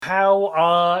how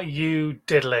are you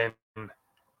diddling?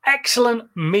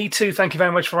 Excellent. Me too. Thank you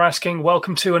very much for asking.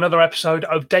 Welcome to another episode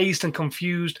of Dazed and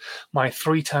Confused, my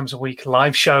 3 times a week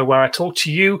live show where I talk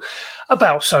to you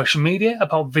about social media,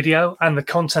 about video, and the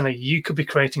content that you could be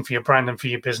creating for your brand and for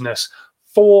your business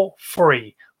for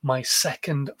free. My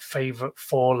second favorite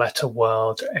 4-letter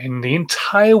word in the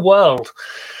entire world.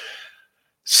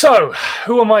 So,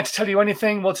 who am I to tell you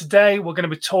anything? Well, today we're going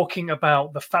to be talking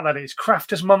about the fact that it is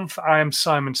Crafters Month. I am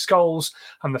Simon Scholes.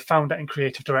 I'm the founder and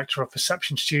creative director of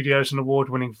Perception Studios, an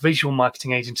award-winning visual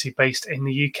marketing agency based in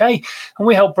the UK. And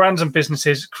we help brands and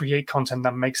businesses create content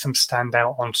that makes them stand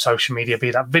out on social media,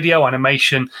 be that video,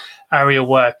 animation, area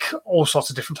work, all sorts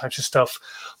of different types of stuff.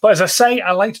 But as I say,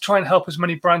 I like to try and help as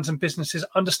many brands and businesses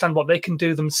understand what they can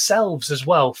do themselves as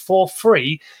well for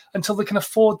free until they can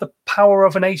afford the power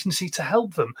of an agency to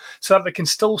help them so that they can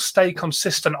still stay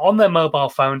consistent on their mobile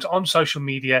phones, on social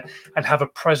media, and have a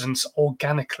presence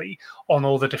organically on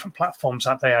all the different platforms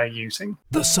that they are using.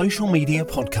 The Social Media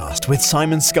Podcast with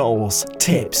Simon Scholes.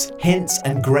 Tips, hints,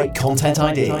 and great content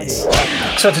ideas.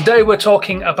 So today we're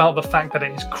talking about the fact that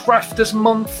it is Crafters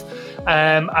Month,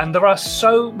 and there are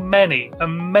so many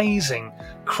amazing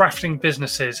crafting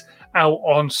businesses out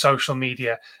on social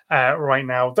media right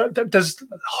now. There's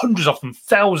hundreds of them,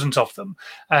 thousands of them,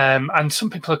 and some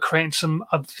people are creating some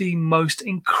of the most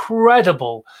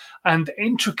incredible and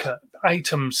intricate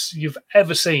items you've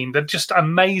ever seen. They're just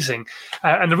amazing.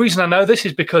 And the reason I know this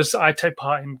is because I take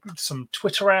part in some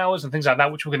Twitter hours and things like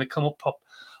that, which we're going to come up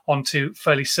onto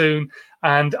fairly soon.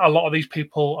 And a lot of these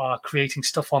people are creating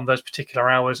stuff on those particular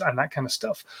hours and that kind of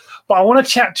stuff. But I want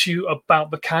to chat to you about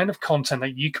the kind of content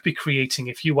that you could be creating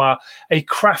if you are a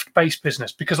craft-based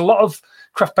business, because a lot of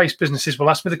craft-based businesses will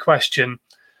ask me the question,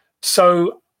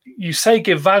 so you say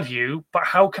give value, but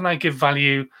how can I give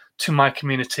value to my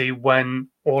community when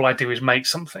all I do is make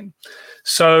something?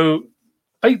 So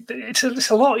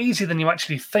it's a lot easier than you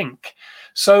actually think.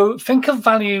 So think of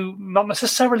value not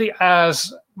necessarily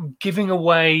as giving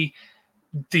away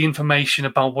the information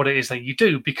about what it is that you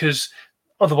do, because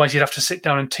otherwise you'd have to sit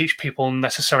down and teach people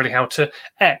necessarily how to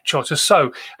etch or to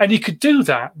sew. And you could do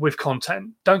that with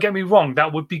content. Don't get me wrong,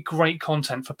 that would be great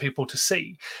content for people to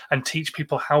see and teach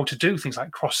people how to do things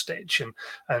like cross stitch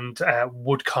and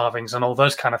wood carvings and all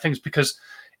those kind of things, because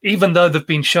even though they've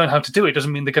been shown how to do it,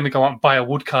 doesn't mean they're going to go out and buy a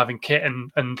wood carving kit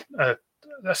and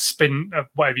a spin,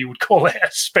 whatever you would call it,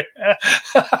 a spin.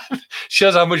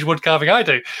 Shows how much wood carving I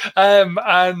do,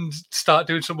 and start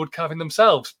doing some wood carving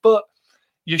themselves. But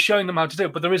you're showing them how to do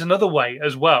it. But there is another way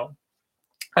as well.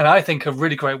 And I think a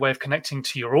really great way of connecting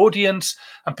to your audience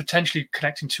and potentially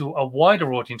connecting to a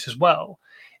wider audience as well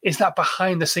is that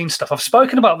behind the scenes stuff. I've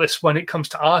spoken about this when it comes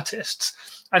to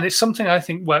artists, and it's something I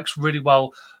think works really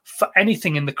well for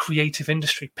anything in the creative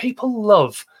industry. People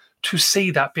love to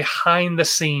see that behind the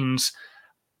scenes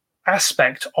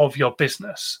aspect of your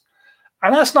business.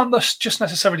 And that's not just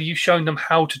necessarily you showing them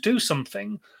how to do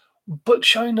something, but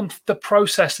showing them the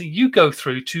process that you go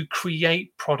through to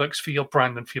create products for your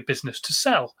brand and for your business to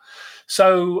sell.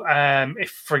 So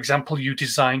if, for example, you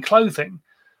design clothing,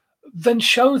 then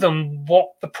show them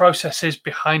what the process is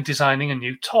behind designing a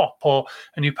new top or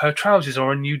a new pair of trousers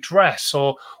or a new dress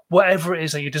or whatever it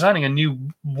is that you're designing, a new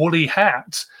woolly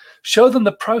hat. Show them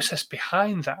the process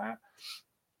behind that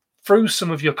through some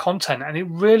of your content, and it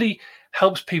really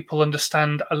helps people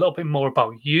understand a little bit more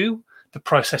about you, the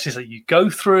processes that you go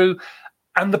through,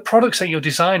 and the products that you're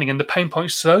designing and the pain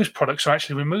points those products are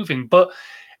actually removing. But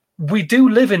we do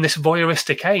live in this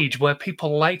voyeuristic age where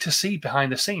people like to see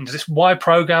behind the scenes. It's why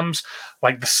programs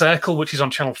like The Circle, which is on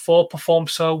Channel 4, perform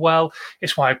so well.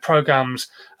 It's why programs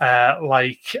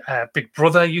like Big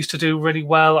Brother used to do really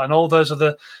well, and all those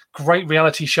other great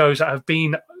reality shows that have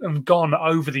been and gone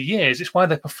over the years. It's why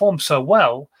they perform so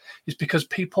well, is because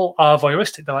people are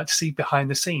voyeuristic. They like to see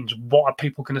behind the scenes. What are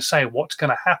people going to say? What's going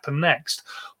to happen next?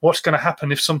 What's going to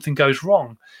happen if something goes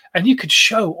wrong? And you could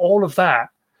show all of that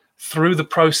through the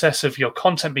process of your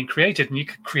content being created. And you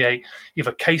could create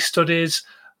either case studies,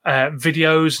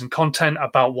 videos and content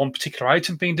about one particular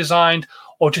item being designed,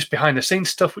 or just behind the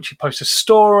scenes stuff, which you post as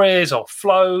stories or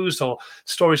flows or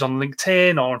stories on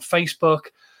LinkedIn or on Facebook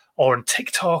or on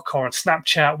TikTok or on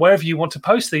Snapchat, wherever you want to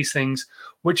post these things,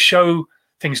 which show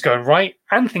things going right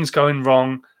and things going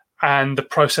wrong and the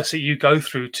process that you go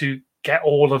through to get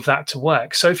all of that to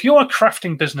work. So if you're a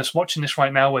crafting business watching this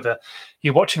right now, whether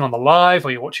you're watching on the live or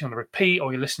you're watching on the repeat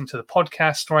or you're listening to the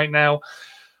podcast right now,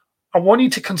 I want you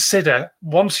to consider,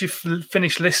 once you've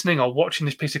finished listening or watching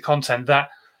this piece of content, that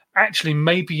actually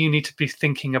maybe you need to be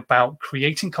thinking about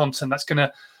creating content that's going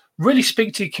to really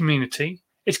speak to your community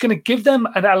it's going to give them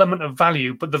an element of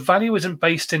value, but the value isn't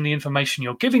based in the information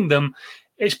you're giving them.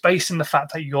 It's based in the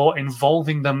fact that you're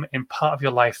involving them in part of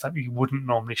your life that you wouldn't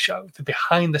normally show. The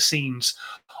behind the scenes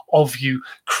of you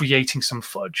creating some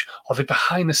fudge, or the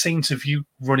behind the scenes of you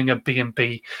running a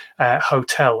B&B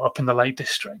hotel up in the Lake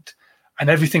District, and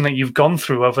everything that you've gone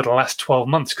through over the last 12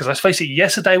 months. Because let's face it,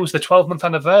 yesterday was the 12-month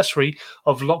anniversary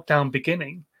of lockdown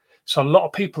beginning. So a lot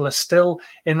of people are still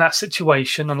in that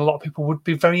situation, and a lot of people would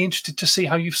be very interested to see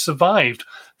how you've survived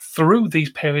through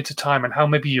these periods of time and how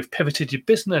maybe you've pivoted your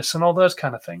business and all those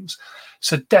kind of things.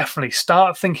 So definitely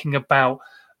start thinking about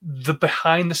the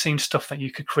behind the scenes stuff that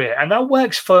you could create. And that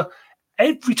works for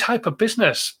every type of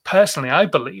business, personally, I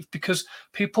believe, because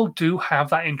people do have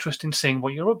that interest in seeing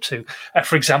what you're up to.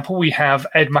 For example, we have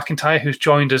Ed McIntyre, who's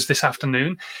joined us this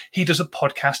afternoon. He does a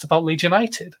podcast about Leeds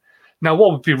United. Now,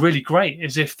 what would be really great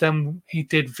is if then he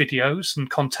did videos and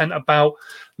content about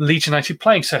Leeds United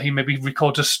playing. So he maybe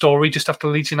records a story just after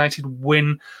Leeds United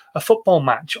win a football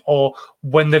match, or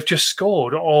when they've just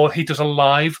scored, or he does a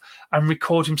live and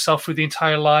records himself through the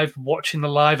entire live, watching the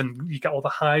live, and you get all the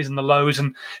highs and the lows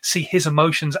and see his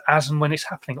emotions as and when it's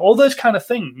happening. All those kind of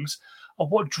things are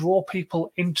what draw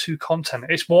people into content.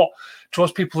 It's what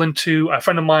draws people into. A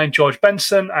friend of mine, George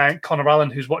Benson, and Connor Allen,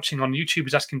 who's watching on YouTube,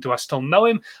 is asking, do I still know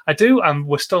him? I do, and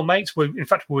we're still mates. In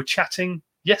fact, we were chatting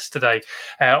yesterday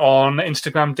on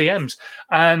Instagram DMs,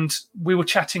 and we were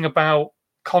chatting about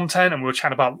content and we were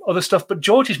chatting about other stuff. But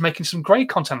George is making some great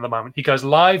content at the moment. He goes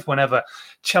live whenever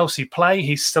Chelsea play.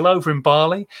 He's still over in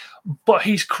Bali, but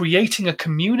he's creating a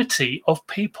community of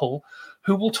people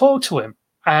who will talk to him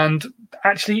and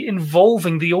actually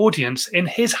involving the audience in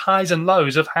his highs and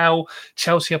lows of how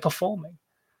Chelsea are performing.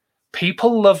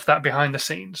 People love that behind the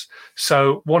scenes.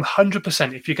 So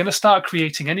 100%, if you're going to start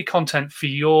creating any content for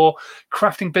your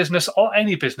crafting business or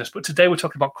any business, but today we're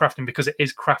talking about crafting because it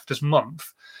is Crafters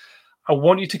Month, I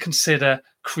want you to consider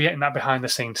creating that behind the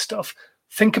scenes stuff.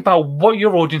 Think about what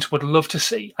your audience would love to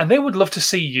see. And they would love to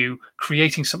see you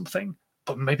creating something,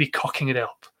 but maybe cocking it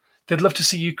up. They'd love to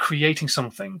see you creating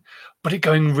something, but it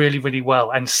going really, really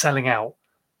well and selling out.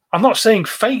 I'm not saying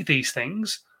fake these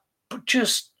things, but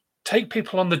just take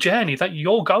people on the journey that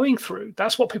you're going through.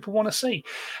 That's what people want to see.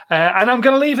 And I'm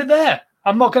going to leave it there.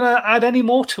 I'm not going to add any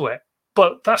more to it.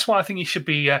 But that's what I think you should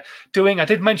be doing. I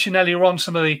did mention earlier on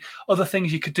some of the other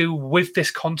things you could do with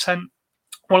this content.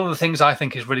 One of the things I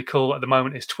think is really cool at the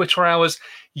moment is Twitter Hours.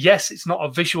 Yes, it's not a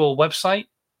visual website,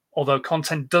 although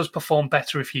content does perform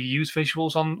better if you use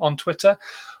visuals on Twitter.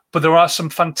 But there are some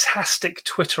fantastic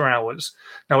Twitter hours.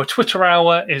 Now, a Twitter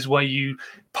hour is where you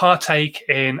partake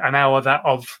in an hour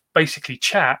of basically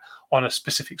chat on a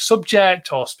specific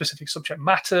subject or specific subject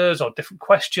matters or different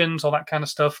questions, all that kind of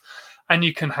stuff. And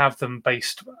you can have them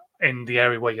based in the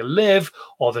area where you live,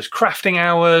 or there's crafting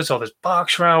hours, or there's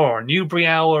Berkshire hour, or a Newbury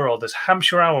hour, or there's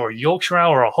Hampshire hour, or Yorkshire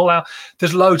hour, or Hull hour.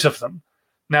 There's loads of them.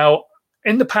 Now,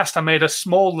 in the past, I made a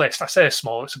small list. I say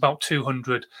small, it's about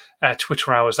 200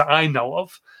 Twitter hours that I know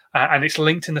of, and it's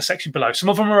linked in the section below. Some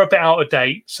of them are a bit out of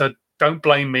date, so don't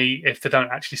blame me if they don't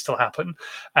actually still happen.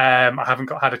 I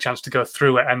haven't had a chance to go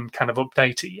through it and kind of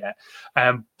update it yet.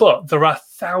 But there are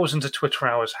thousands of Twitter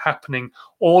hours happening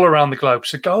all around the globe.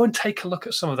 So go and take a look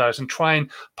at some of those and try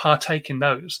and partake in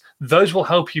those. Those will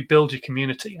help you build your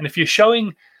community. And if you're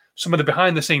showing some of the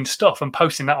behind the scenes stuff and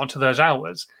posting that onto those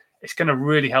hours, it's going to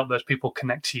really help those people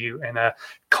connect to you in a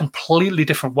completely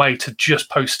different way to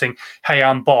just posting, hey,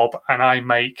 I'm Bob and I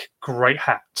make great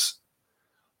hats.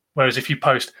 Whereas if you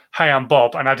post, hey, I'm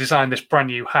Bob and I designed this brand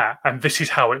new hat and this is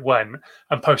how it went,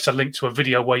 and post a link to a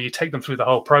video where you take them through the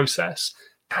whole process,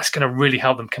 that's going to really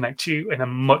help them connect to you in a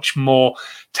much more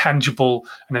tangible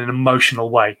and an emotional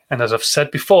way. And as I've said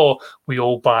before, we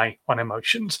all buy on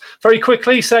emotions. Very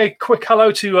quickly, say a quick hello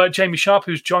to Jamie Sharp,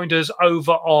 who's joined us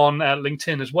over on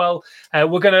LinkedIn as well.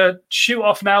 We're going to shoot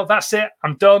off now. That's it.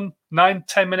 I'm done.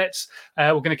 9-10 minutes.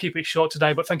 We're going to keep it short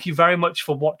today, but thank you very much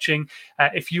for watching.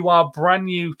 If you are brand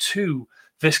new to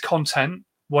this content,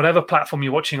 whatever platform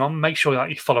you're watching on, make sure that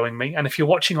you're following me. And if you're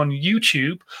watching on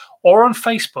YouTube or on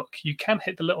Facebook, you can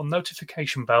hit the little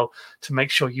notification bell to make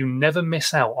sure you never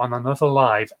miss out on another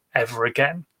live ever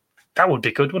again. That would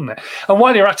be good, wouldn't it? And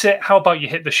while you're at it, how about you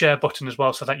hit the share button as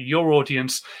well so that your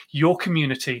audience, your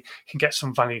community can get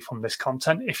some value from this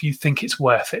content if you think it's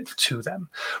worth it to them.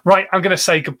 Right, I'm going to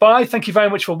say goodbye. Thank you very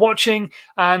much for watching.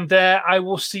 And I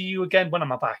will see you again when I'm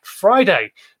back.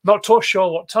 Friday. Not too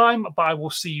sure what time, but I will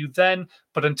see you then.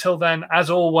 But until then, as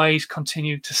always,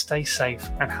 continue to stay safe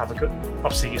and have a good one.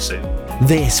 I'll see you soon.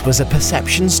 This was a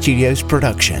Perception Studios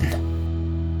production.